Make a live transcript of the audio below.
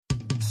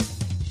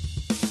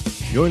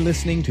You're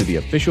listening to the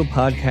official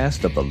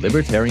podcast of the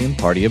Libertarian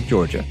Party of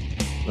Georgia.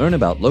 Learn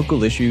about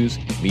local issues,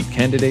 meet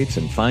candidates,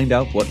 and find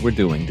out what we're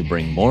doing to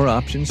bring more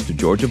options to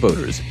Georgia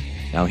voters.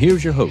 Now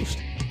here's your host.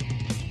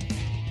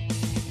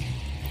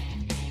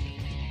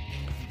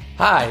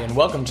 Hi, and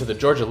welcome to the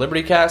Georgia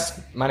Liberty Cast.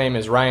 My name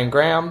is Ryan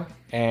Graham,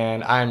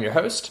 and I'm your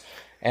host.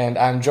 And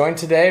I'm joined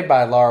today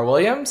by Laura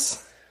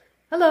Williams.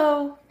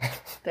 Hello.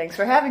 Thanks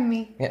for having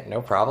me. Yeah,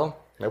 no problem.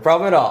 No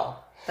problem at all.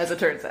 As it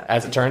turns out.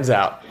 As it turns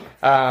out.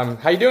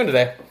 How you doing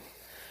today?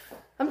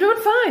 I'm doing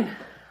fine.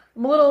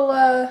 I'm a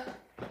little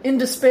in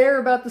despair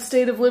about the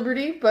state of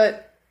liberty,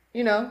 but,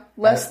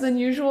 less than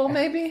usual,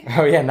 maybe?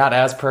 Oh, yeah, not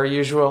as per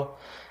usual.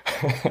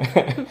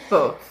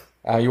 Both.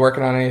 You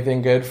working on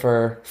anything good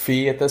for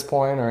fee at this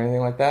point or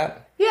anything like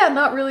that? Yeah,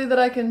 not really that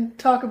I can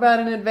talk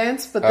about in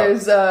advance, but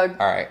there's all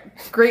right.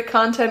 Great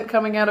content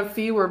coming out of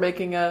fee. We're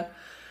making a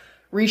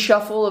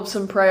reshuffle of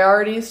some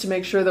priorities to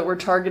make sure that we're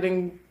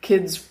targeting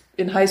kids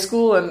in high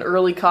school and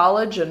early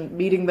college and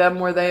meeting them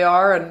where they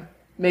are and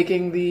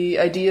making the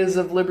ideas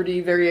of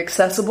liberty very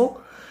accessible.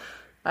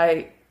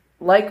 I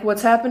like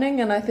what's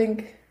happening, and I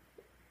think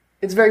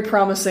it's very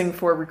promising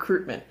for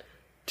recruitment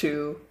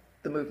to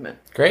the movement.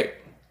 Great.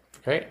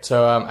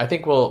 So I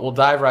think we'll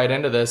dive right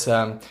into this.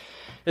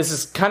 This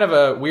is kind of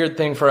a weird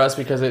thing for us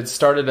because it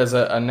started as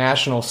a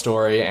national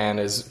story and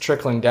is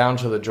trickling down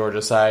to the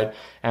Georgia side.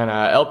 And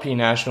LP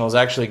National is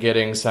actually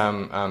getting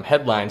some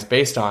headlines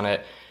based on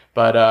it.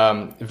 But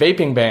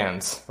vaping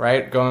bans,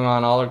 right, going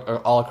on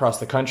all across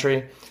the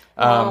country.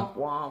 Womp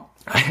womp.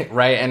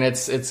 Right, and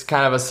it's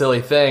kind of a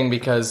silly thing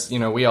because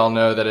we all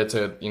know that it's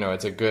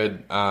a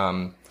good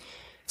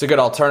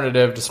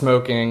alternative to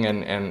smoking,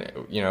 and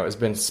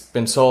it's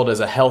been sold as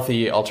a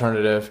healthy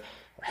alternative,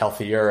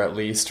 healthier at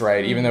least,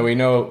 right? Even though we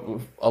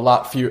know a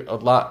lot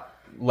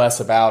less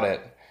about it,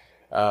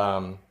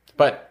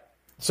 but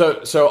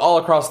so all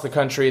across the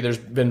country, there's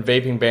been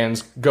vaping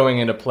bans going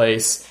into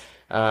place.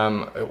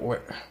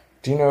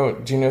 Do you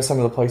know some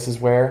of the places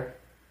where,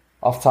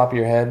 off the top of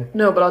your head?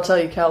 No, but I'll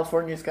tell you,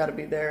 California's got to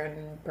be there,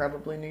 and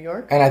probably New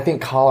York. And I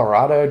think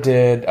Colorado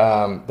did.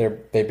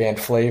 They banned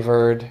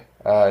flavored.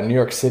 New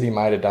York City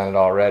might have done it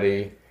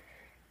already.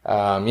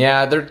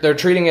 They're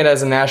treating it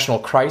as a national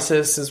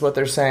crisis, is what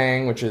they're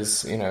saying, which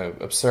is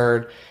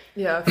absurd.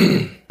 Yeah,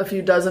 a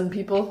few dozen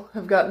people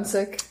have gotten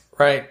sick.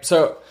 Right.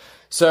 So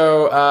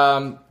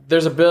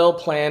there's a bill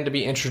planned to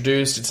be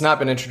introduced. It's not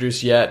been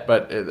introduced yet,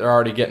 but they're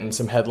already getting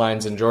some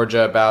headlines in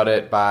Georgia about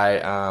it by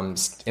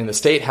in the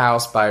State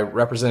House by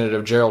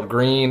Representative Gerald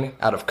Green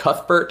out of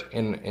Cuthbert,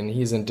 and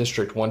he's in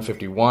District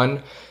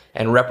 151,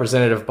 and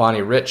Representative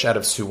Bonnie Rich out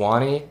of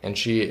Suwannee, and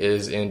she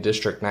is in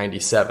District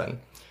 97.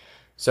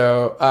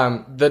 So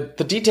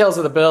the details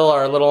of the bill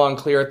are a little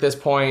unclear at this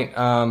point,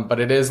 but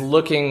it is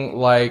looking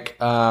like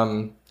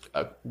one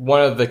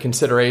of the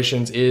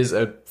considerations is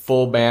a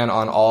full ban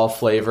on all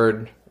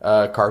flavored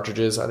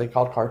cartridges. Are they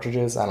called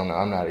cartridges? I don't know.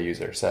 I'm not a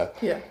user, so.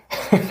 Yeah,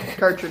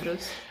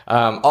 cartridges.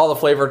 All the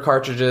flavored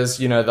cartridges,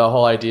 the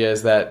whole idea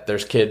is that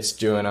there's kids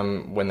doing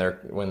them when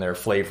they're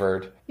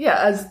flavored.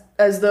 Yeah,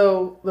 as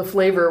though the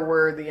flavor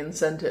were the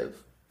incentive.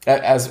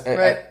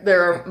 Right.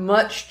 There are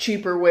much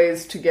cheaper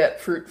ways to get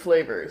fruit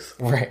flavors.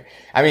 Right.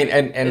 I mean,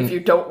 and if you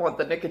don't want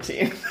the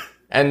nicotine.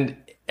 And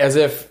as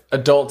if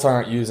adults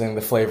aren't using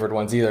the flavored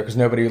ones either, because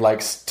nobody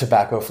likes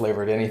tobacco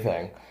flavored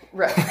anything.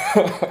 Right.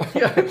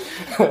 Yeah.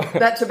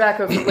 That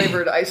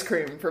tobacco-flavored ice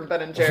cream from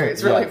Ben &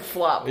 Jerry's really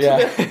flopped.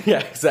 Yeah, yeah,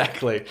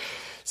 exactly.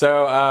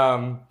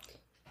 So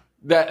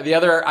the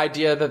other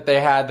idea that they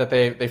had that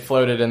they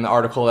floated in the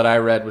article that I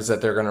read was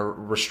that they're going to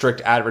restrict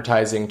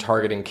advertising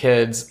targeting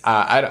kids.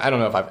 I don't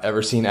know if I've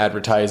ever seen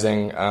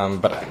advertising,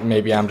 but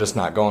maybe I'm just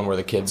not going where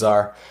the kids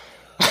are.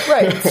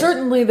 Right.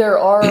 Certainly there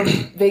are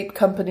vape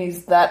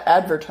companies that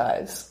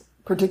advertise,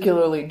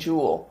 particularly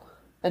Juul,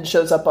 and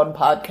shows up on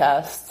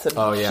podcasts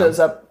and shows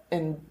up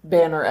in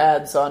banner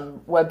ads on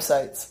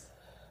websites.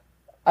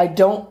 I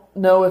don't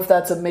know if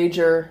that's a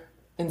major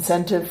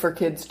incentive for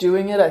kids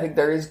doing it. I think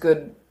there is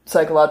good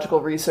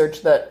psychological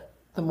research that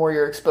the more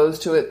you're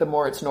exposed to it, the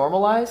more it's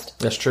normalized.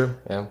 That's true,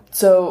 yeah.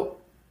 So,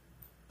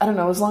 I don't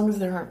know, as long as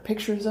there aren't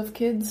pictures of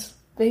kids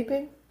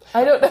vaping,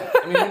 I don't know.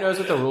 I mean, who knows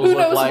what the rules look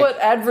like? Who knows what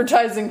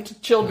advertising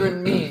to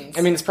children means?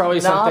 I mean, it's probably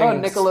not something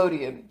on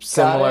Nickelodeon.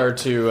 Similar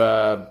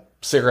to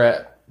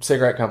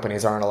cigarette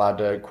companies aren't allowed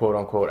to quote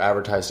unquote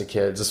advertise to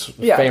kids.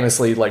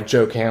 Famously, like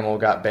Joe Camel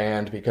got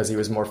banned because he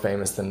was more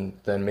famous than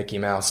Mickey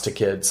Mouse to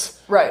kids.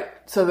 Right.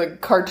 So the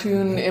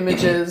cartoon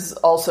images,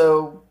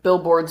 also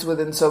billboards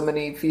within so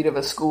many feet of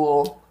a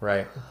school.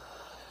 Right.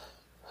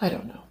 I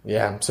don't know.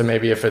 Yeah. So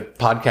maybe if a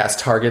podcast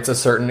targets a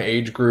certain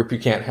age group, you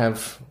can't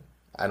have,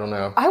 I don't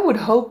know. I would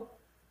hope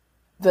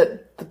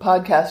that the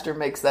podcaster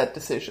makes that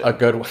decision. A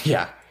good one.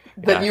 Yeah.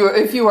 That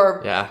if you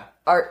are. Yeah.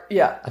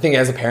 I think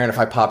as a parent, if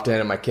I popped in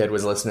and my kid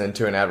was listening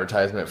to an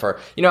advertisement for,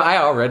 I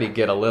already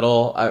get a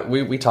little,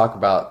 we talk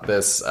about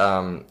this,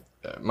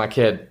 my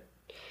kid,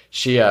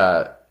 she's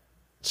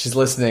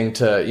listening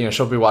to,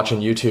 she'll be watching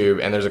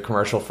YouTube and there's a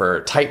commercial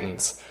for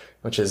Titans.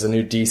 which is a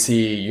new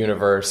DC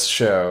Universe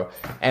show.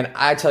 And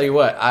I tell you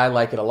what, I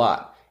like it a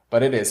lot.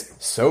 But it is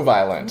so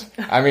violent.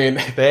 I mean,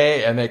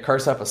 they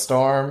curse up a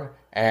storm,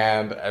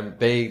 and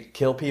they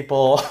kill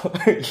people,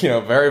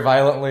 very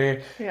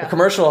violently. Yeah. The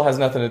commercial has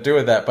nothing to do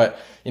with that, but,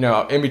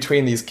 in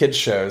between these kids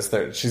shows,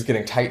 she's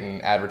getting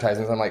Titan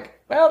advertisements. I'm like,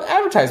 well, the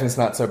advertisement's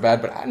not so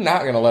bad, but I'm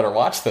not going to let her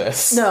watch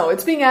this. No,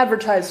 it's being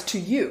advertised to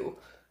you.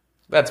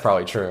 That's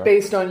probably true.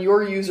 Based on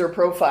your user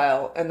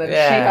profile, and then she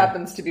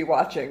happens to be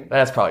watching.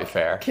 That's probably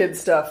fair. Kid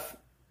stuff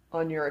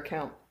on your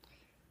account.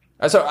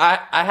 So I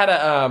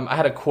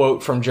had a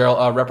quote from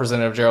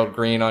Representative Gerald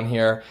Green on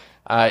here.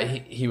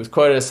 He was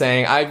quoted as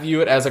saying, "I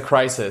view it as a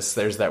crisis."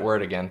 There's that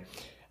word again.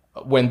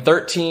 "When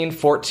 13,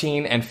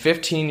 14, and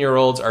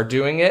 15-year-olds are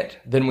doing it,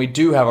 then we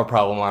do have a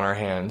problem on our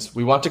hands.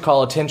 We want to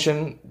call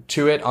attention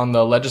to it on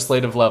the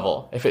legislative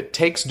level. If it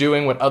takes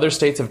doing what other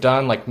states have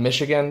done, like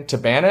Michigan, to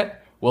ban it,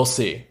 we'll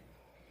see."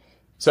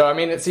 So, I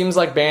mean, it seems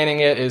like banning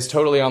it is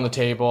totally on the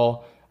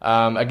table.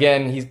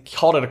 Again, he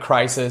called it a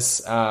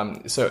crisis.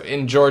 So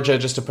in Georgia,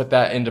 just to put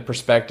that into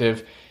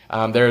perspective,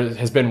 there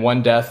has been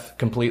one death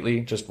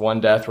completely, just one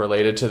death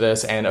related to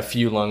this, and a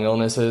few lung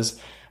illnesses.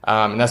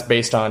 And that's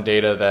based on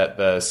data that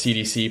the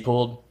CDC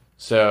pulled.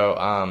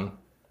 So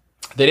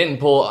they didn't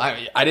pull,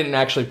 I didn't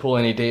actually pull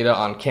any data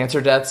on cancer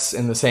deaths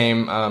in the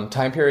same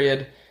time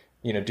period,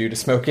 due to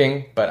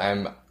smoking, but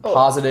I'm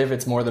positive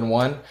it's more than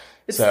one.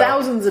 It's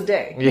thousands a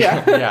day.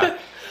 Yeah.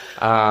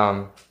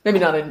 Maybe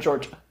not in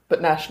Georgia,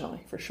 but nationally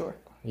for sure.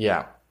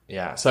 Yeah.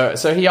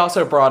 So he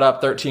also brought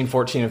up 13,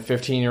 14, and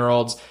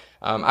 15-year-olds.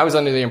 I was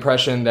under the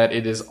impression that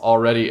it is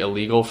already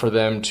illegal for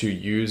them to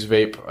use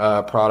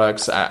vape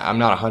products. I'm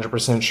not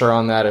 100% sure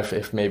on that.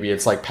 If maybe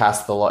it's like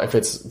past the law. If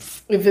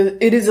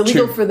it is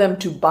illegal for them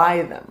to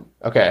buy them.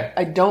 Okay.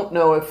 I don't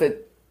know if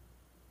it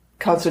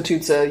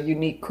constitutes a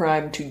unique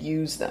crime to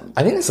use them.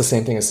 I think it's the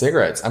same thing as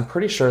cigarettes. I'm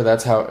pretty sure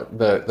that's how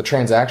the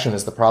transaction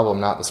is the problem,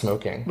 not the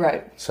smoking.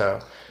 Right.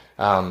 So,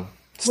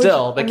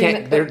 still,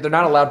 they're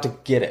not allowed to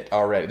get it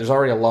already. There's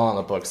already a law on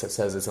the books that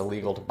says it's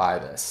illegal to buy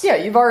this. Yeah,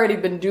 you've already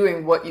been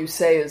doing what you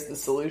say is the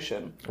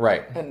solution.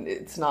 Right. And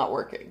it's not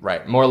working.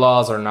 Right. More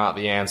laws are not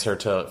the answer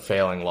to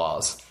failing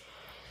laws.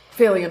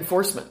 Failing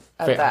enforcement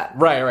at that.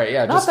 Right,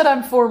 yeah. Not that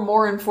I'm for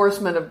more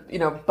enforcement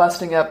of,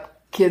 busting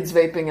up kids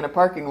vaping in a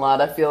parking lot.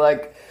 I feel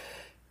like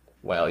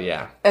well,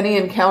 yeah. Any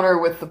encounter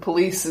with the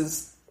police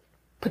is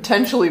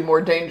potentially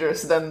more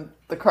dangerous than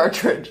the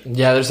cartridge.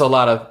 Yeah, there's a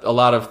lot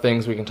of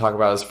things we can talk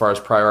about as far as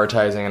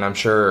prioritizing, and I'm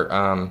sure,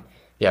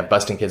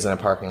 busting kids in a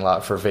parking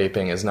lot for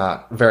vaping is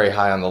not very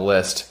high on the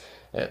list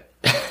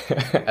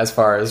as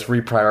far as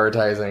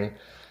reprioritizing.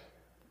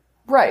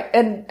 Right,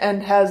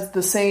 and has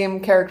the same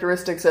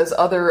characteristics as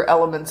other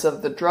elements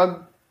of the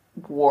drug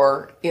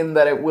war in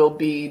that it will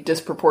be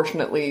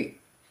disproportionately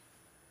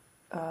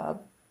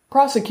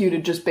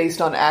prosecuted just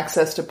based on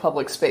access to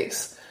public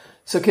space.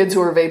 So kids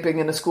who are vaping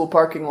in a school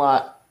parking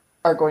lot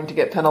are going to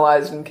get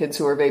penalized, and kids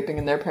who are vaping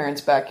in their parents'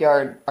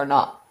 backyard are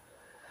not.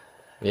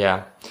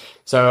 Yeah.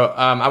 So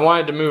I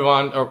wanted to move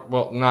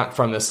on, not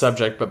from this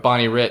subject, but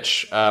Bonnie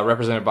Rich,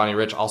 Representative Bonnie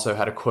Rich also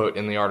had a quote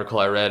in the article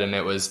I read, and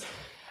it was,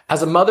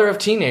 "As a mother of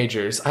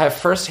teenagers, I have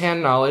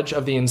firsthand knowledge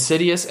of the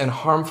insidious and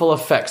harmful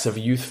effects of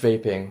youth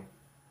vaping."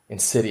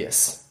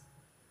 Insidious.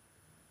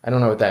 I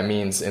don't know what that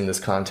means in this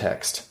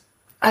context.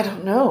 I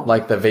don't know.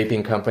 Like the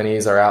vaping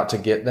companies are out to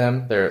get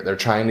them. They're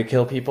trying to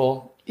kill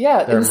people.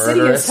 Yeah, they're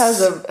insidious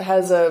murderous.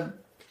 has a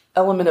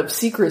element of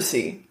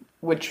secrecy,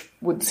 which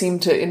would seem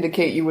to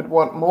indicate you would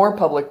want more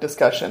public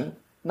discussion,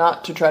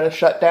 not to try to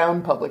shut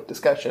down public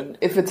discussion.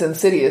 If it's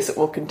insidious, it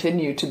will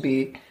continue to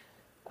be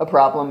a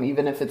problem,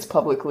 even if it's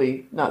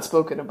publicly not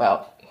spoken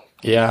about.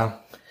 Yeah,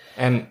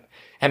 and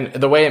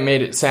the way it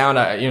made it sound,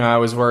 I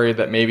was worried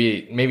that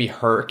maybe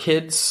her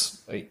kids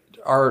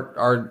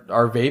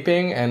are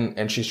vaping,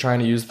 and she's trying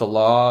to use the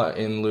law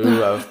in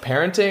lieu of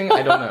parenting.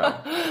 I don't know.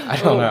 I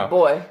don't know.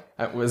 Boy.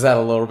 Was that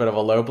a little bit of a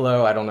low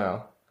blow? I don't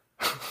know.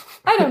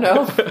 I don't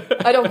know.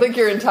 I don't think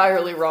you're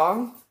entirely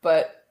wrong,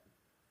 but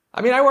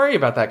I mean, I worry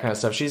about that kind of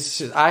stuff.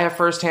 I have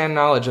firsthand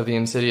knowledge of the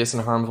insidious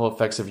and harmful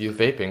effects of youth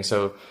vaping,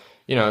 so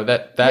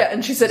that yeah.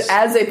 And she said,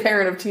 as a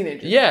parent of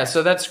teenagers. Yeah,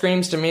 so that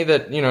screams to me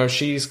that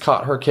she's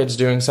caught her kids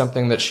doing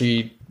something that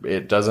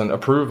it doesn't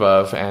approve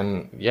of,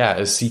 and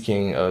is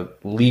seeking a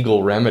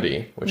legal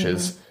remedy, which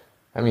is,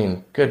 I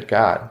mean, good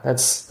God,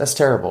 that's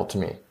terrible to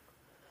me.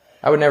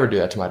 I would never do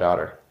that to my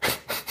daughter.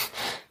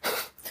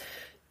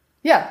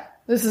 Yeah,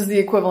 this is the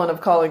equivalent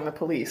of calling the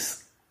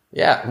police.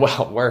 Yeah,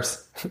 well,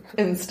 worse.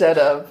 Instead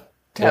of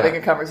having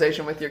a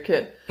conversation with your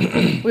kid.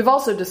 We've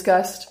also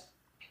discussed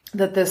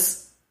that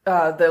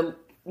the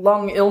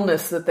lung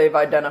illness that they've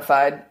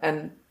identified,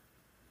 and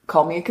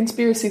call me a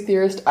conspiracy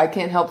theorist, I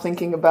can't help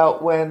thinking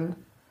about when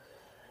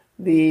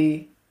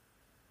the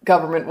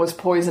government was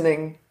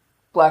poisoning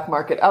black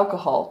market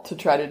alcohol to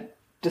try to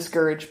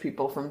discourage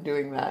people from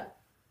doing that.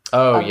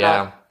 Oh,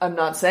 I'm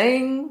not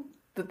saying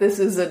that this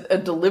is a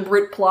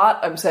deliberate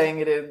plot. I'm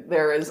saying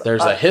there's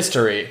a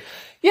history.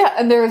 Yeah,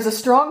 and there is a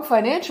strong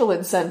financial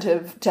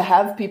incentive to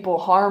have people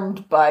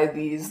harmed by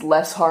these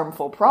less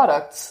harmful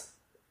products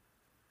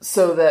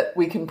so that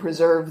we can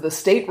preserve the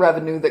state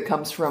revenue that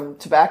comes from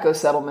tobacco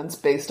settlements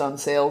based on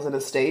sales in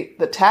a state,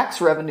 the tax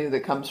revenue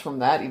that comes from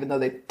that, even though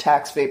they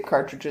tax vape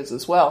cartridges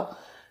as well.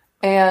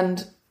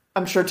 And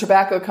I'm sure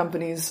tobacco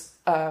companies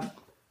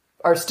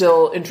are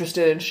still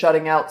interested in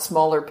shutting out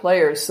smaller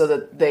players so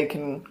that they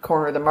can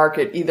corner the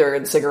market either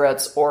in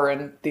cigarettes or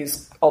in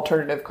these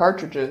alternative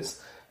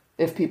cartridges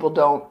if people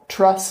don't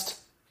trust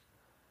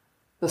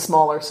the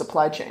smaller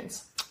supply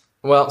chains.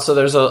 Well, so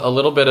there's a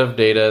little bit of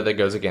data that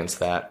goes against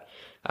that.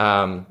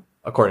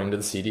 According to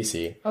the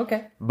CDC.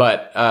 Okay.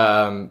 But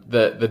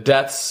the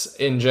deaths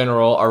in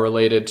general are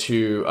related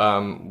to,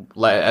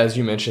 as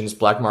you mentioned,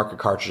 black market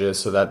cartridges,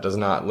 so that does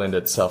not lend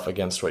itself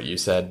against what you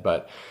said,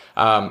 but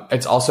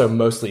it's also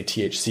mostly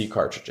THC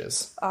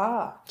cartridges.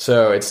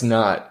 So it's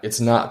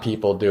not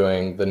people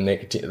doing the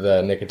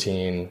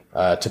nicotine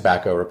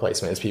tobacco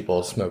replacement. It's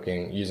people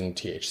using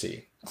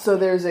THC. So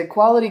there's a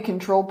quality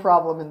control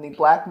problem in the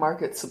black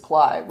market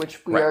supply,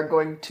 which we are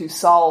going to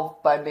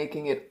solve by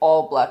making it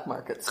all black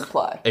market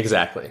supply.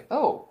 Exactly.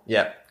 Oh.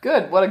 Yeah.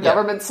 Good. What a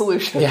government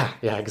solution. Yeah,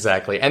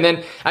 exactly. And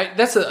then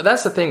that's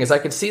the thing is I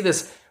could see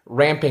this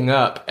ramping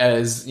up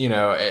as,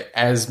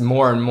 as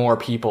more and more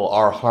people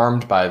are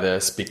harmed by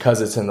this because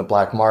it's in the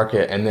black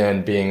market, and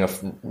then being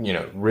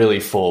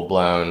really full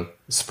blown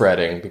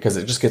spreading, because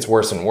it just gets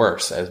worse and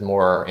worse as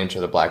more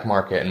enter the black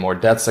market and more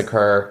deaths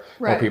occur,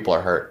 more people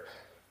are hurt.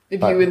 If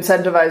you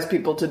incentivize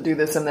people to do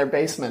this in their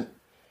basement,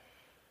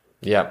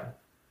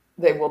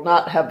 they will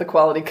not have the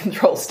quality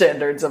control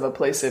standards of a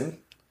place in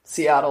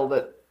Seattle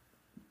that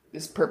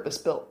is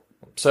purpose-built.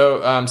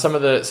 So some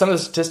of the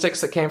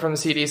statistics that came from the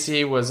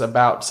CDC was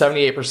about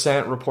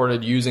 78%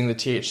 reported using the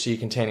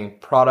THC-containing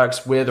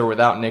products with or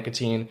without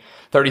nicotine.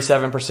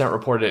 37%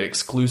 reported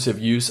exclusive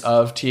use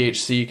of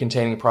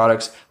THC-containing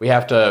products. We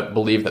have to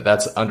believe that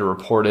that's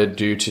underreported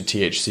due to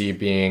THC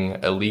being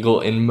illegal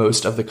in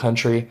most of the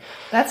country.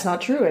 That's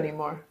not true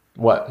anymore.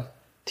 What?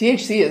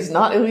 THC is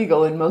not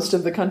illegal in most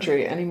of the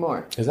country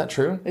anymore. Is that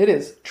true? It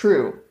is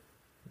true.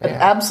 Man.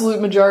 An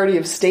absolute majority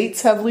of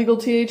states have legal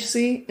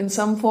THC in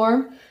some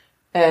form,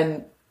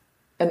 and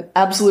an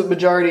absolute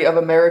majority of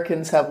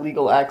Americans have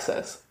legal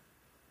access.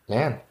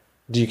 Man.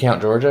 Do you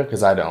count Georgia?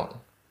 Because I don't.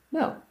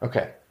 No.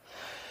 Okay.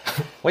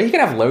 Well, you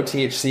can have low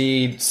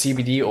THC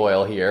CBD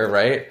oil here,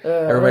 right?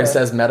 Everybody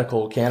says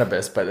medical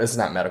cannabis, but this is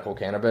not medical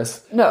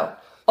cannabis. No.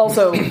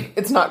 Also,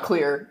 it's not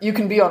clear. You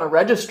can be on a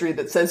registry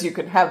that says you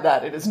can have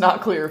that. It is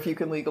not clear if you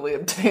can legally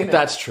obtain it.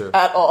 That's true.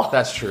 At all.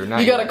 That's true.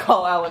 You got to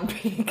call Alan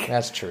Peake.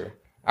 That's true.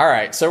 All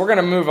right, so we're going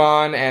to move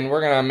on, and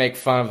we're going to make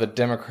fun of the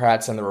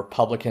Democrats and the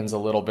Republicans a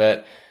little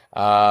bit.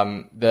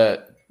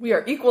 We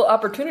are equal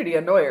opportunity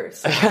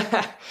annoyers.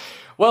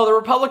 Well, the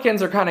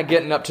Republicans are kind of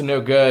getting up to no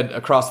good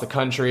across the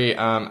country.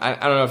 I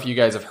don't know if you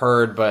guys have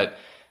heard, but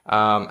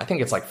I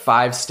think it's like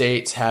 5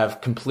 states have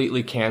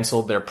completely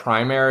canceled their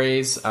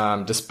primaries,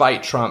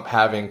 despite Trump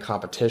having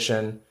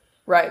competition.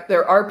 Right.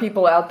 There are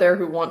people out there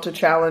who want to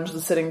challenge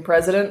the sitting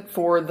president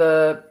for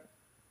the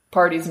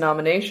party's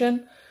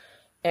nomination.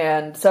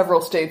 And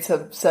several states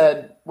have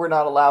said, we're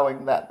not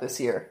allowing that this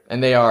year.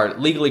 And they are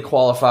legally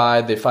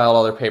qualified. They filed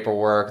all their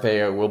paperwork.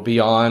 They will be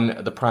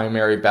on the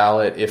primary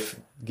ballot if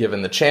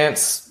given the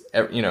chance,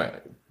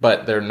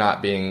 but they're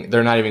not even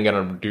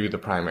going to do the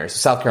primary. So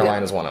South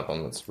Carolina is one of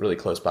them. It's really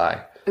close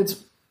by.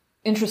 It's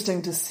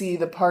interesting to see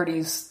the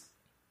parties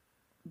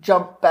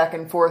jump back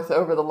and forth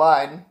over the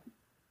line.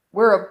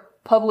 We're a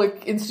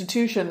public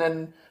institution,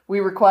 and we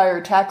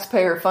require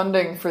taxpayer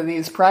funding for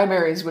these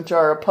primaries, which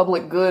are a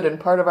public good and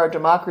part of our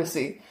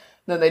democracy.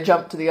 Then they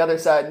jump to the other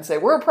side and say,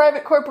 we're a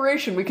private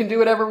corporation. We can do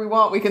whatever we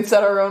want. We can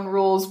set our own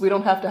rules. We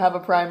don't have to have a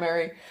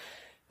primary.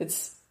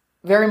 It's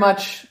very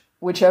much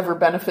whichever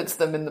benefits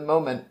them in the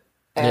moment.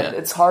 And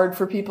it's hard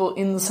for people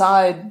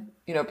inside,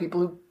 people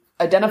who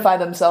identify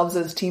themselves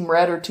as Team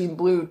Red or Team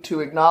Blue to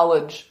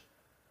acknowledge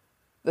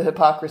the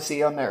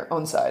hypocrisy on their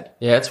own side.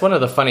 Yeah, it's one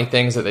of the funny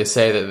things that they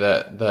say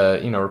that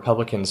the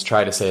Republicans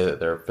try to say that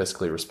they're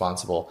fiscally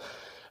responsible,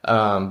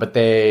 but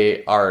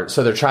they're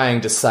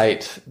trying to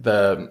cite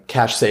the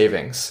cash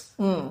savings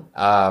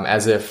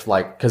as if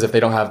because if they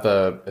don't have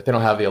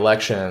the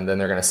election, then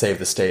they're going to save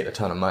the state a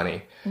ton of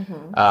money.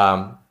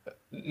 Mm-hmm.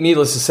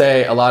 Needless to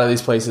say, a lot of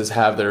these places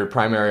have their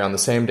primary on the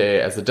same day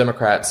as the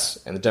Democrats,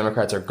 and the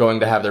Democrats are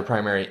going to have their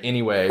primary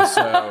anyway,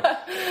 so...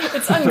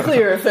 It's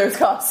unclear if there's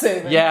cost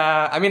savings.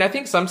 Yeah, I mean, I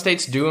think some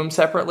states do them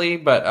separately,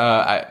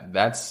 but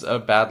that's a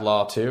bad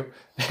law, too.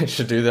 They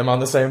should do them on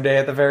the same day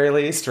at the very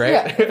least, right?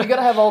 Yeah, you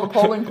gotta have all the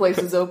polling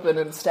places open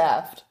and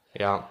staffed.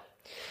 Yeah.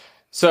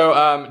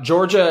 So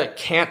Georgia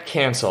can't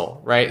cancel,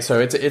 right?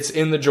 So it's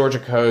in the Georgia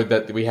code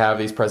that we have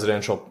these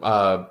presidential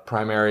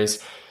primaries,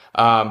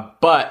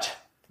 but...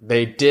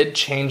 They did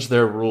change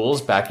their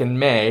rules back in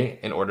May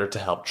in order to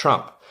help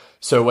Trump.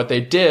 So what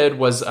they did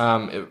was,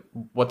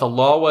 what the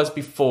law was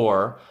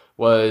before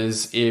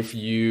was if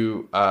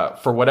you,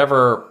 for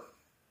whatever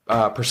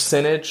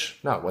percentage,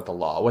 not what the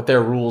law, what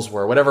their rules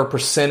were, whatever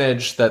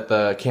percentage that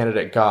the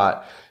candidate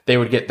got, they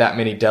would get that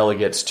many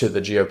delegates to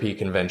the GOP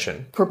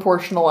convention.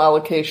 Proportional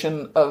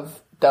allocation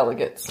of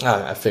delegates.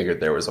 I figured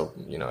there was a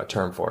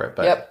term for it,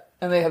 but yep,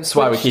 and they have. That's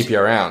why we keep you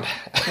around.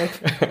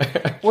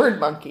 Word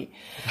monkey.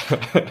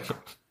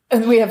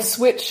 And we have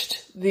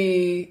switched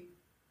the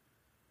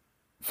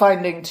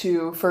finding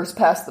to first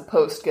past the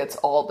post gets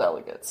all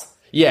delegates.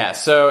 Yeah,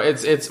 so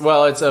it's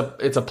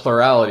a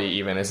plurality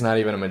even. It's not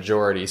even a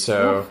majority.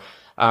 So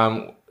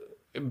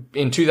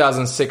in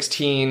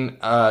 2016,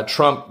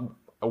 Trump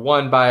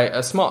won by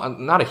a small,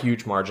 not a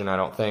huge margin, I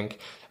don't think.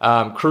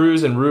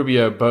 Cruz and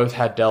Rubio both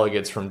had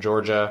delegates from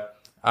Georgia,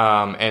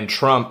 and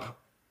Trump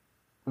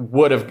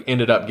would have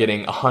ended up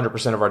getting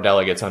 100% of our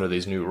delegates under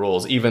these new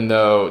rules, even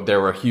though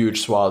there were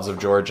huge swaths of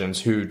Georgians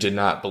who did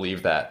not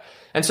believe that.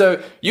 And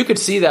so you could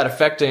see that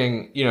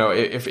affecting,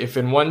 if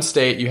in one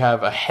state you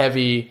have a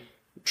heavy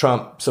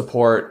Trump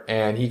support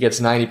and he gets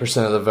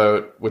 90% of the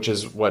vote, which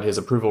is what his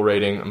approval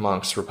rating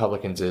amongst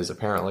Republicans is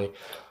apparently.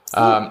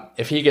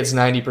 If he gets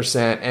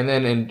 90%, and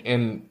then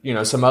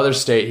in some other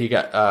state he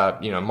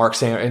got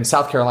in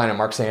South Carolina,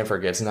 Mark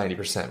Sanford gets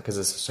 90% because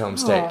it's his home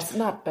state. It's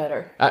not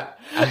better.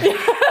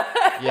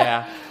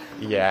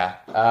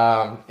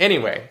 Yeah.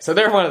 Anyway, so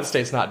they're one of the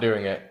states not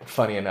doing it.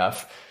 Funny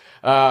enough,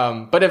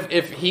 but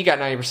if he got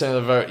 90% of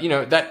the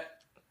vote, that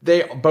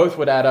they both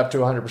would add up to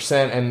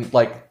 100%, and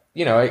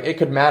it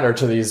could matter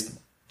to these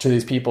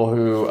people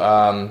who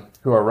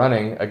are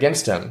running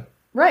against him.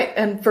 Right,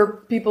 and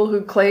for people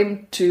who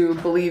claim to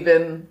believe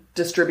in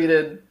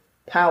distributed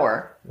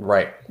power,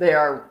 right, they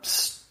are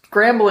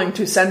scrambling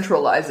to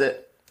centralize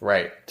it,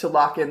 right, to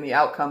lock in the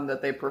outcome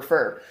that they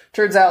prefer.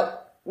 Turns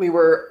out we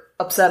were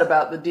upset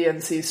about the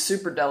DNC's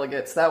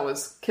superdelegates. That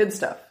was kid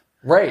stuff.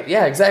 Right,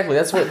 yeah, exactly.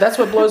 That's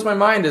what blows my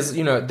mind is,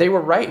 they were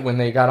right when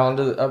they got on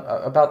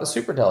to about the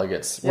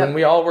superdelegates. Yep. When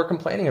we all were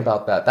complaining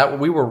about that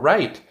we were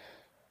right.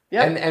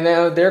 Yeah, and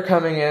now they're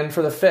coming in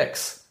for the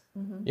fix.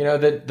 Mm-hmm.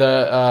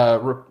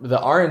 The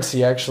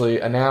RNC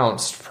actually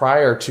announced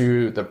prior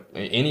to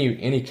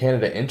any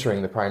candidate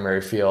entering the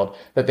primary field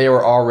that they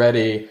were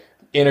already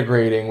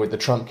integrating with the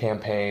Trump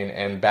campaign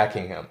and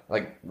backing him.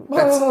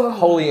 That's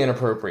wholly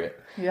inappropriate.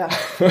 Yeah.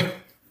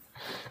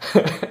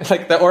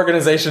 The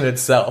organization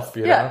itself,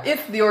 Yeah,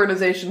 if the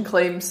organization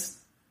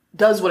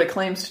does what it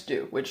claims to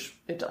do, which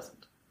it doesn't.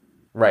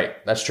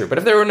 Right, that's true. But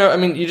if there were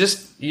you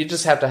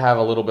just have to have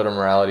a little bit of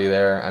morality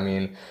there.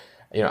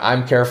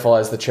 I'm careful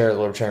as the chair of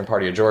the Libertarian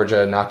Party of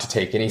Georgia not to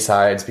take any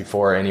sides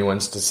before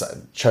anyone's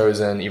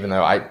chosen, even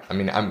though I'm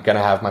going to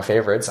have my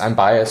favorites. I'm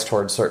biased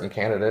towards certain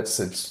candidates.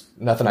 It's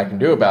nothing I can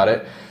do about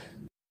it.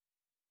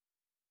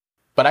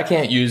 But I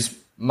can't use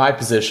my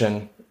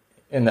position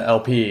in the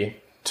LP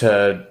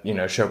to,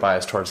 show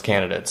bias towards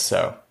candidates.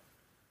 So,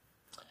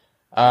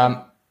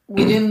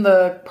 within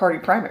the party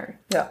primary.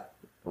 Yeah.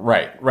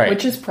 Right.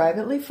 Which is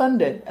privately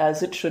funded,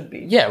 as it should be.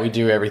 Yeah, we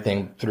do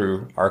everything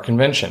through our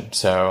convention.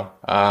 So,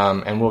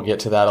 and we'll get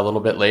to that a little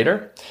bit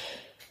later.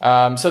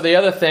 So the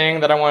other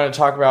thing that I wanted to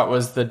talk about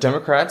was the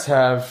Democrats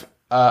have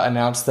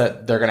announced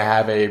that they're going to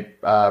have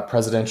a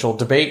presidential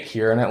debate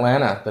here in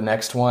Atlanta. The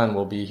next one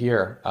will be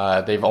here.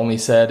 They've only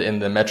said in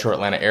the metro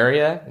Atlanta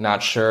area,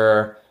 not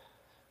sure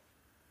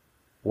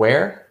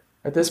where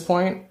at this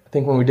point. I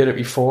think when we did it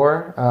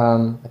before,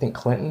 I think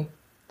Clinton.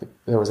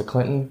 There was a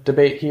Clinton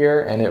debate here,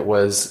 and it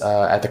was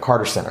at the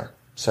Carter Center,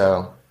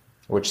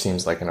 which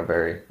seems like in a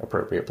very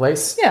appropriate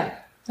place. Yeah,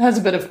 it has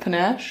a bit of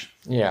panache.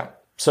 Yeah,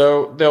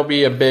 so there'll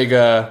be a big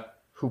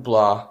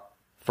hoopla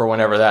for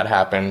whenever that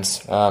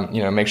happens.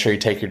 Make sure you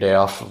take your day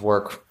off of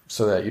work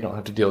so that you don't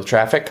have to deal with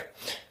traffic.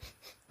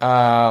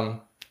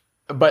 But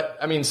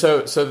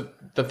so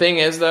the thing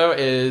is, though,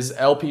 is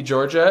LP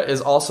Georgia is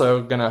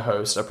also going to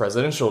host a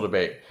presidential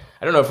debate.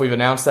 I don't know if we've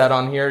announced that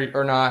on here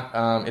or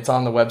not. It's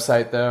on the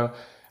website, though.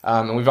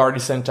 And we've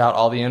already sent out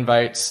all the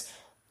invites.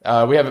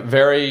 We have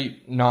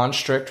very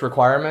non-strict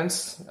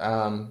requirements,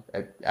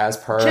 as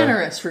per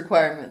generous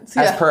requirements,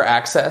 as per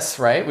access.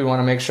 Right, we want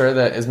to make sure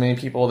that as many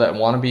people that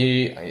want to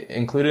be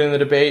included in the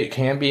debate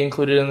can be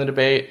included in the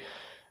debate.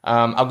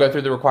 I'll go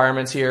through the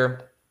requirements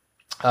here.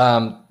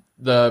 To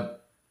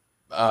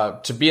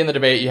be in the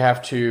debate, you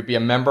have to be a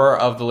member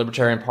of the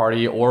Libertarian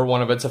Party or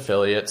one of its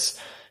affiliates,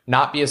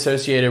 not be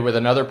associated with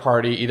another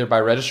party either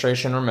by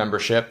registration or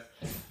membership.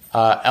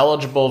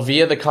 Eligible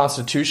via the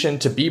Constitution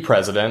to be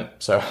president.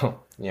 So,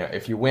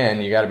 if you win,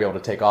 you got to be able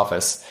to take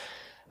office.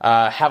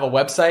 Have a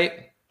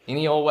website.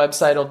 Any old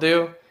website will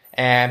do.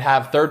 And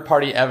have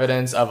third-party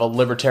evidence of a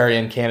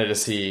libertarian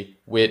candidacy,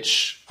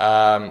 which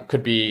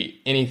could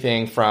be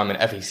anything from an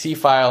FEC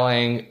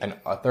filing,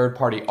 a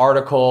third-party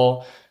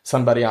article,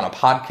 somebody on a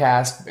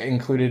podcast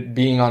included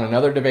being on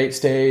another debate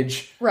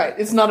stage. Right.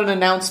 It's not an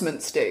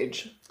announcement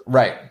stage.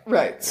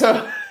 Right.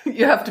 So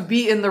you have to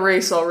be in the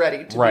race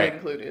already to be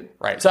included.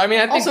 Right. So, I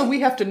think also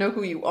we have to know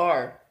who you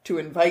are to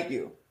invite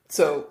you.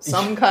 So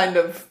some kind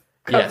of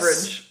coverage.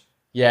 Yes.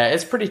 Yeah,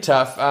 it's pretty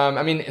tough.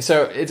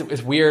 So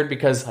it's weird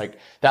because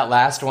that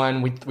last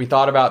one, we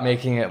thought about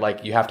making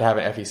it you have to have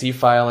an FEC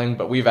filing,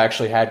 but we've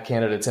actually had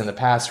candidates in the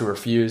past who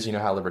refuse. You know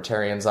how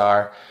libertarians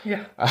are.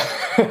 Yeah.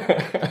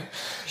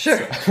 Sure.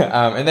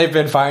 And they've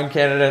been fine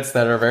candidates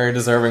that are very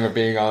deserving of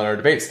being on our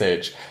debate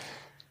stage.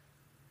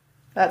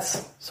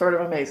 That's sort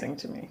of amazing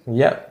to me.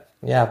 Yep.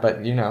 Yeah,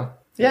 but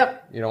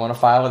Yep. You don't want to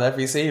file with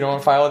FEC. You don't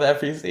want to file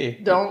with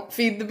FEC. Don't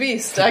feed the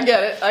beast. I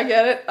get it.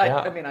 Yeah.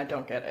 I mean, I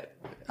don't get it.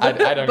 I don't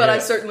but get I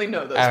it. certainly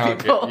know those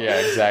people. Yeah,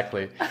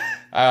 exactly.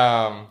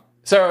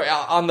 So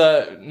on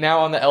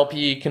the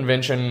LP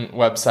convention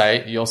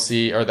website, you'll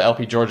see, or the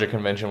LP Georgia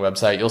convention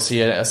website, you'll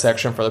see a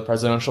section for the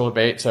presidential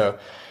debate. So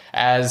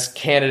as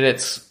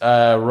candidates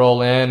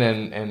roll in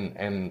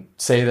and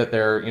say that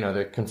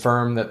they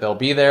confirm that they'll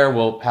be there,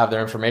 we'll have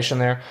their information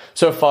there.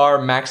 So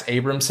far, Max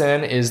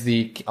Abramson is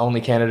the only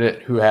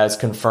candidate who has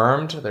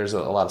confirmed. There's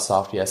a lot of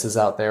soft yeses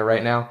out there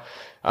right now.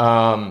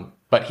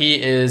 But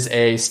he is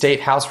a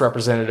state house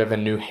representative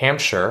in New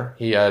Hampshire.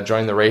 He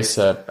joined the race,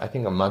 I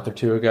think, a month or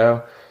two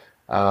ago.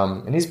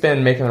 And he's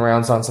been making the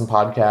rounds on some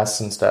podcasts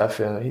and stuff.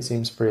 And he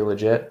seems pretty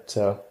legit.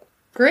 So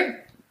great.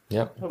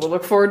 Yep. We'll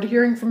look forward to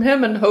hearing from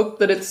him and hope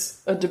that it's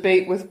a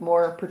debate with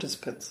more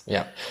participants.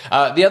 Yeah.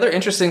 The other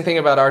interesting thing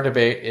about our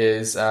debate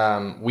is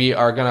we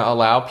are going to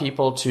allow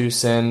people to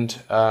send,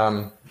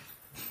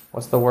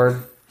 what's the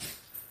word?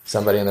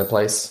 Somebody in their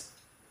place.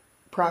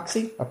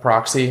 Proxy? A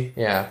proxy,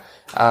 yeah.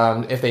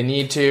 If they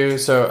need to.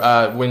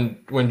 So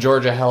when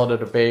Georgia held a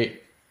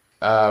debate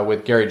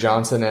with Gary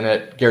Johnson in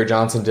it, Gary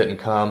Johnson didn't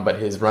come, but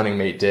his running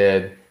mate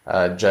did,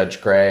 Judge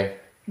Gray.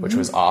 Which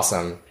was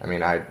awesome. I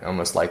mean, I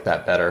almost like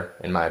that better,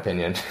 in my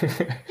opinion.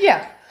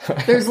 Yeah.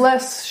 There's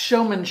less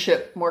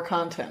showmanship, more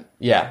content.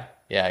 Yeah,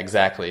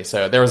 exactly.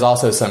 So there was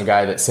also some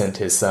guy that sent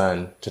his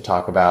son to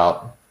talk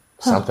about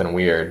something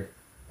weird.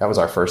 That was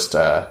our first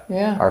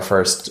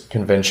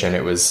convention.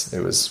 It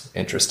was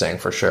interesting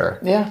for sure.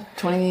 Yeah,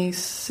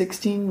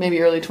 2016,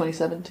 maybe early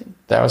 2017.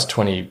 That was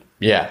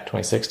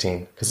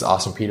 2016, because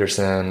Austin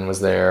Peterson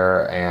was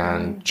there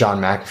and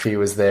John McAfee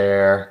was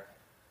there.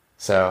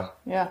 So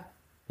yeah,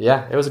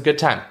 it was a good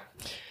time.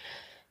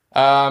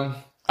 And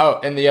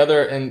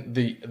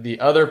the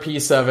other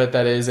piece of it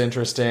that is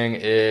interesting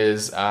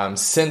is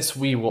since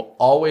we will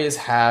always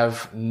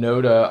have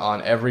NOTA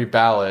on every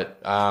ballot,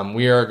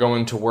 we are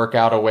going to work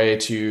out a way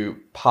to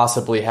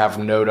possibly have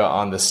NOTA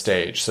on the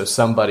stage. So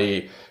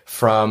somebody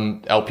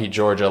from LP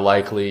Georgia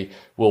likely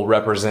will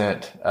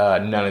represent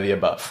none of the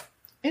above.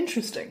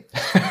 Interesting.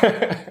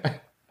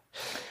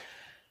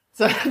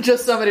 So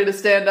just somebody to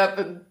stand up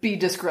and be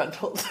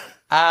disgruntled.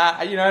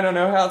 I don't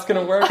know how it's going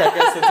to work. I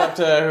guess it's up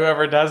to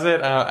whoever does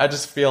it. I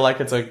just feel like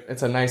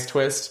it's a nice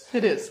twist.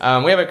 It is.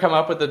 We haven't come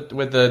up with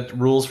the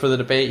rules for the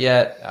debate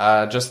yet,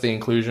 just the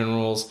inclusion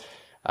rules.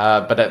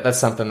 But that's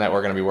something that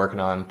we're going to be working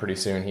on pretty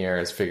soon here,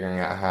 is figuring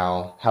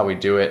out how we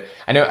do it.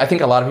 I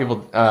think a lot of people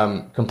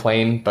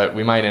complain, but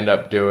we might end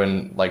up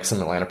doing like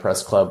some Atlanta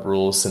Press Club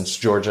rules, since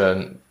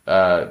Georgia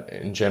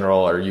in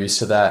general are used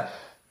to that.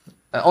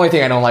 The only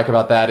thing I don't like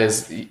about that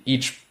is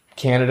each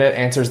candidate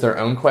answers their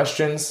own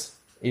questions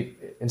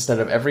instead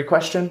of every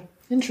question.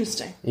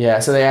 Interesting. Yeah,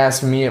 so they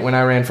asked me, when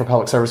I ran for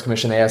Public Service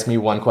Commission, they asked me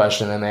one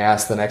question, and they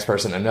asked the next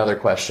person another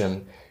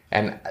question,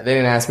 and they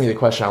didn't ask me the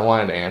question I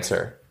wanted to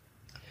answer.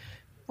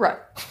 Right.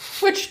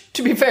 Which,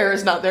 to be fair,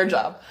 is not their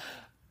job.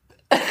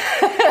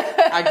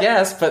 I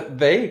guess, but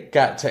they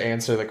got to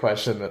answer the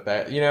question I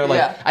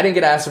didn't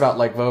get asked about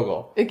like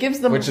Vogel. It gives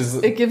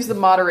the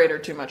moderator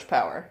too much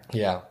power.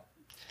 Yeah.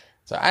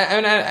 So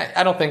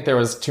I don't think there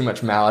was too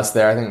much malice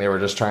there. I think they were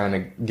just trying to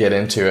get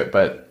into it,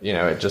 but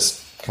it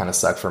just kind of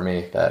sucked for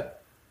me that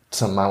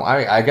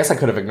I guess I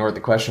could have ignored the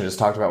question and just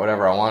talked about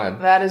whatever I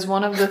wanted. That is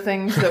one of the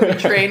things that we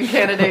train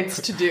candidates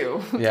to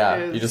do.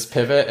 Yeah, you just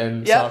pivot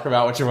and talk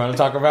about what you want to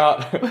talk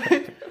about.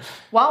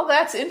 While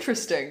that's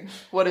interesting,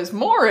 what is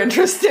more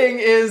interesting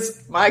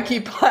is my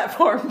key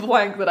platform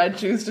blank that I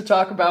choose to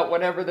talk about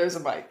whenever there's a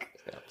mic.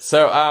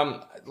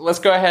 So let's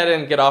go ahead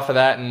and get off of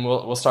that, and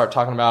we'll start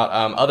talking about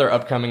other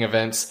upcoming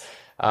events.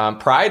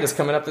 Pride is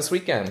coming up this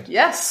weekend.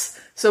 Yes.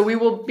 So we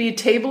will be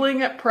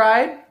tabling at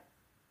Pride,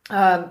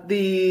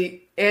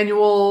 the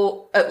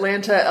annual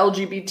Atlanta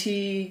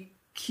LGBTQ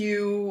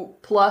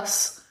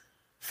plus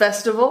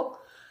festival.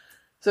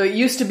 So it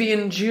used to be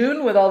in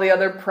June with all the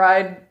other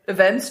Pride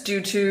events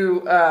due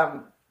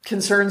to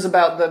concerns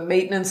about the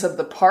maintenance of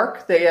the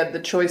park. They had the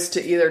choice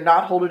to either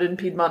not hold it in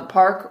Piedmont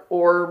Park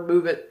or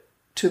move it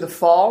to the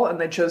fall, and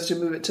they chose to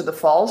move it to the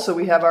fall. So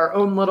we have our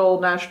own little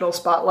national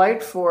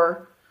spotlight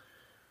for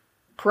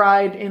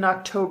Pride in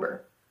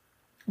October.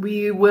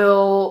 We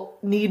will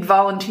need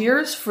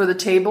volunteers for the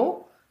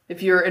table.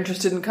 If you're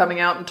interested in coming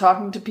out and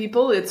talking to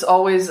people, it's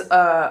always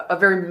a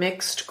very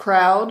mixed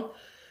crowd,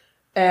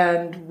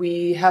 and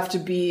we have to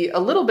be a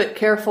little bit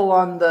careful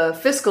on the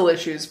fiscal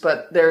issues,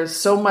 but there's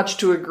so much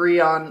to agree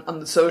on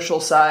the social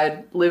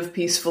side. Live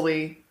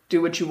peacefully,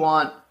 do what you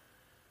want.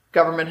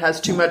 Government has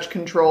too much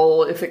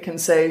control if it can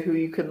say who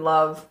you can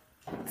love.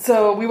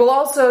 So we will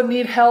also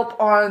need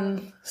help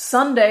on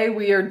Sunday.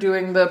 We are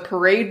doing the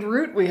parade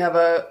route. We have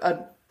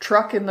a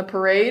truck in the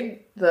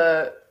parade.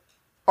 The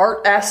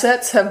art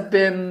assets have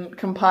been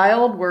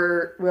compiled.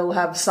 We'll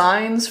have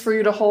signs for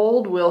you to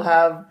hold. We'll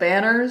have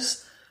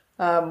banners.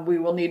 We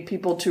will need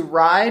people to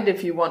ride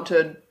if you want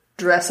to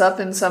dress up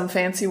in some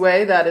fancy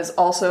way. That is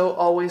also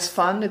always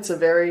fun. It's a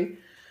very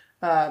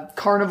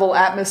carnival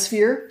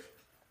atmosphere.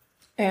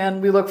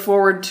 And we look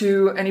forward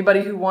to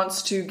anybody who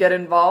wants to get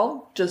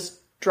involved. Just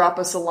drop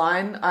us a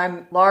line.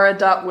 I'm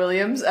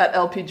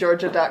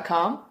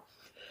laura.williams@lpgeorgia.com.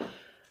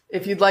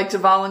 If you'd like to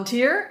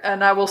volunteer,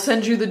 and I will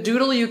send you the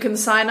doodle, you can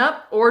sign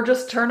up or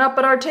just turn up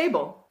at our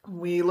table.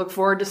 We look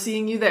forward to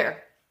seeing you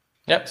there.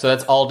 Yep, so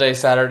that's all day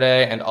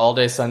Saturday and all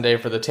day Sunday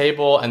for the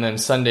table, and then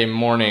Sunday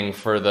morning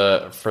for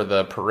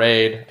the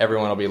parade.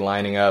 Everyone will be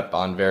lining up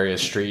on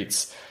various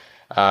streets.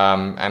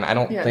 And I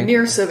don't think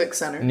near Civic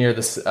Center. Near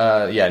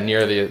the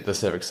near the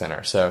Civic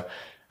Center. So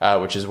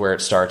which is where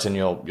it starts, and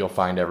you'll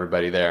find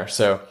everybody there.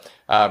 So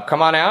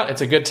come on out.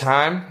 It's a good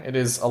time. It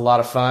is a lot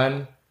of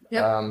fun.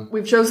 Yep.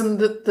 We've chosen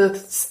the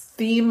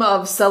theme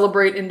of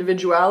celebrate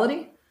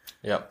individuality.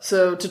 Yep.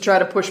 So to try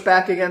to push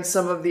back against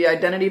some of the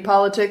identity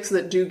politics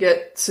that do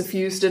get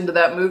suffused into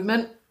that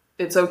movement,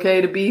 it's okay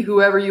to be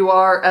whoever you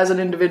are as an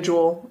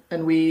individual,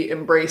 and we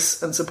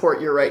embrace and support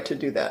your right to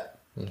do that.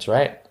 That's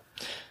right.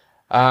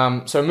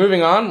 So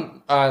moving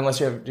on, unless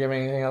do you have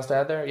anything else to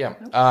add there? Yeah.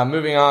 Nope.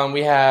 Moving on,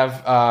 we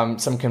have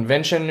some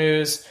convention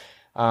news.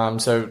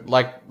 So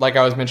like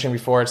I was mentioning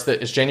before,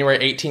 it's January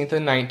 18th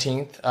and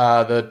 19th.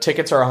 The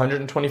tickets are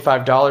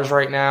 $125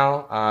 right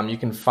now. You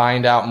can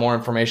find out more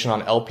information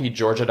on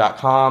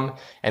lpgeorgia.com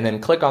and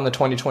then click on the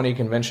 2020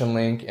 convention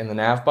link in the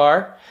nav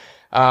bar.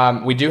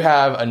 We do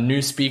have a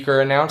new speaker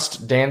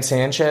announced, Dan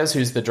Sanchez,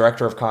 who's the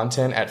director of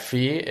content at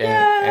FEE.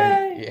 And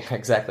yeah,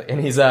 exactly. And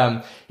he's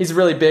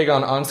really big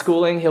on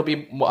unschooling. He'll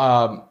be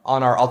on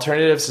our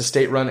Alternatives to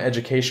State-Run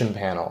Education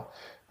panel,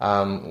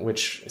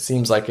 which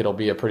seems like it'll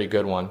be a pretty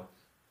good one.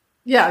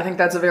 Yeah, I think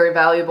that's a very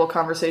valuable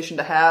conversation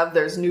to have.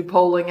 There's new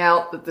polling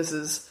out that this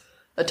is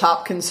a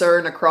top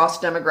concern across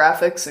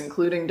demographics,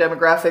 including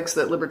demographics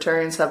that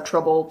libertarians have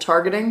trouble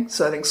targeting.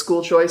 So I think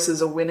school choice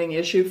is a winning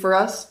issue for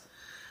us.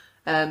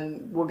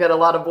 And we'll get a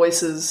lot of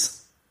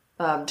voices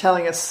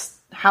telling us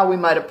how we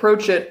might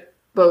approach it,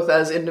 both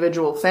as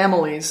individual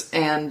families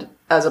and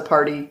as a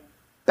party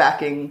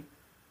backing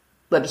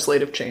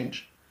legislative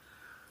change.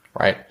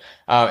 Right.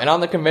 And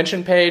on the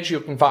convention page, you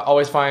can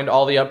always find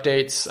all the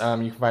updates.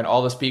 You can find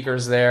all the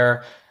speakers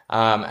there.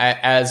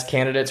 As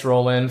candidates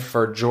roll in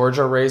for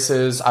Georgia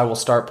races, I will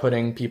start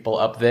putting people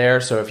up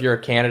there. So if you're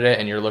a candidate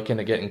and you're looking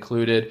to get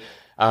included,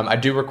 I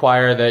do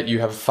require that you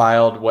have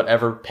filed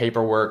whatever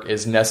paperwork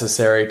is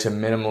necessary to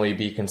minimally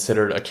be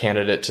considered a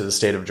candidate to the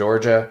state of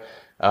Georgia.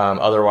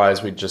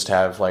 Otherwise, we'd just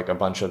have like a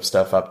bunch of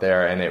stuff up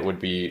there, and it would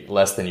be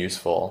less than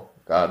useful.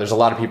 There's a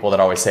lot of people that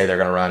always say they're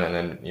going to run, and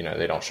then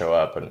they don't show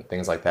up and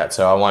things like that.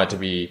 So I want it to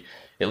be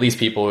at least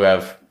people who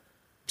have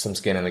some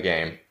skin in the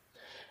game.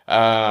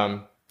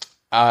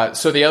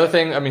 So the other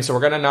thing, so we're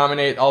going to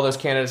nominate all those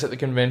candidates at the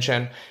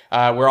convention.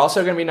 We're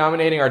also going to be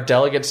nominating our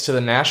delegates to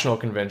the national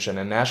convention.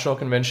 And national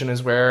convention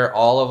is where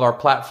all of our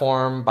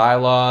platform,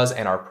 bylaws,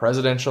 and our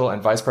presidential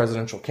and vice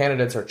presidential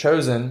candidates are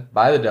chosen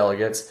by the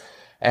delegates.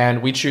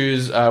 And we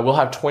choose, we'll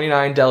have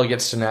 29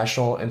 delegates to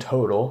national in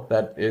total.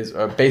 That is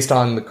based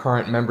on the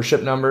current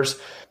membership numbers.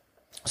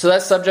 So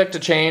that's subject to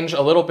change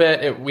a little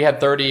bit. We had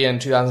 30 in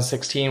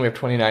 2016. We have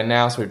 29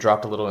 now, so we've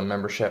dropped a little in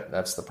membership.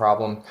 That's the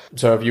problem.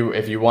 So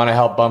if you want to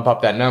help bump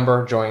up that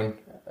number, join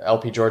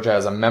LP Georgia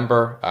as a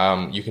member.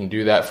 You can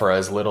do that for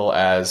as little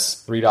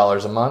as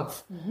 $3 a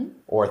month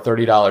or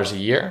 $30 a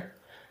year.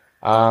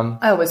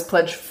 I always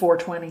pledge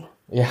 $4.20.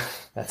 Yeah,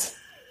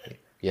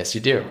 yes,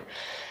 you do.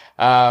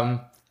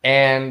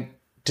 And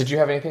did you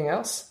have anything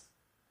else?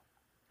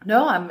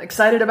 No, I'm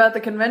excited about the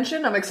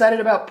convention. I'm excited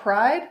about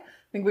Pride. I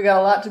think we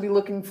got a lot to be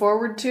looking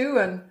forward to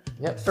and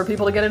for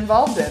people to get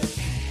involved in.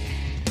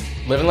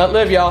 Live and let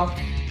live, y'all.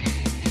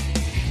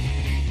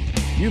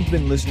 You've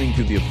been listening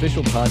to the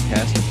official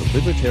podcast of the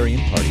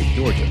Libertarian Party of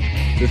Georgia.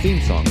 The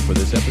theme song for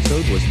this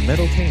episode was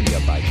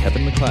Metaltania by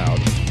Kevin MacLeod,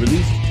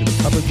 released to the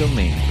public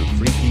domain through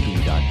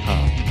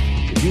freetv.com.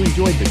 If you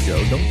enjoyed the show,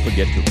 don't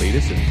forget to rate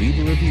us and leave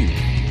a review.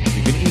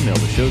 You can email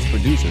the show's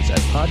producers at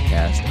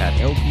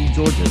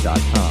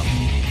podcast@lpgeorgia.com.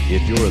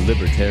 If you're a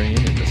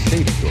libertarian in the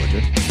state of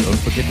Georgia, don't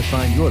forget to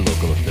find your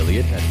local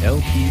affiliate at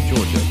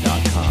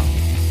lpgeorgia.com.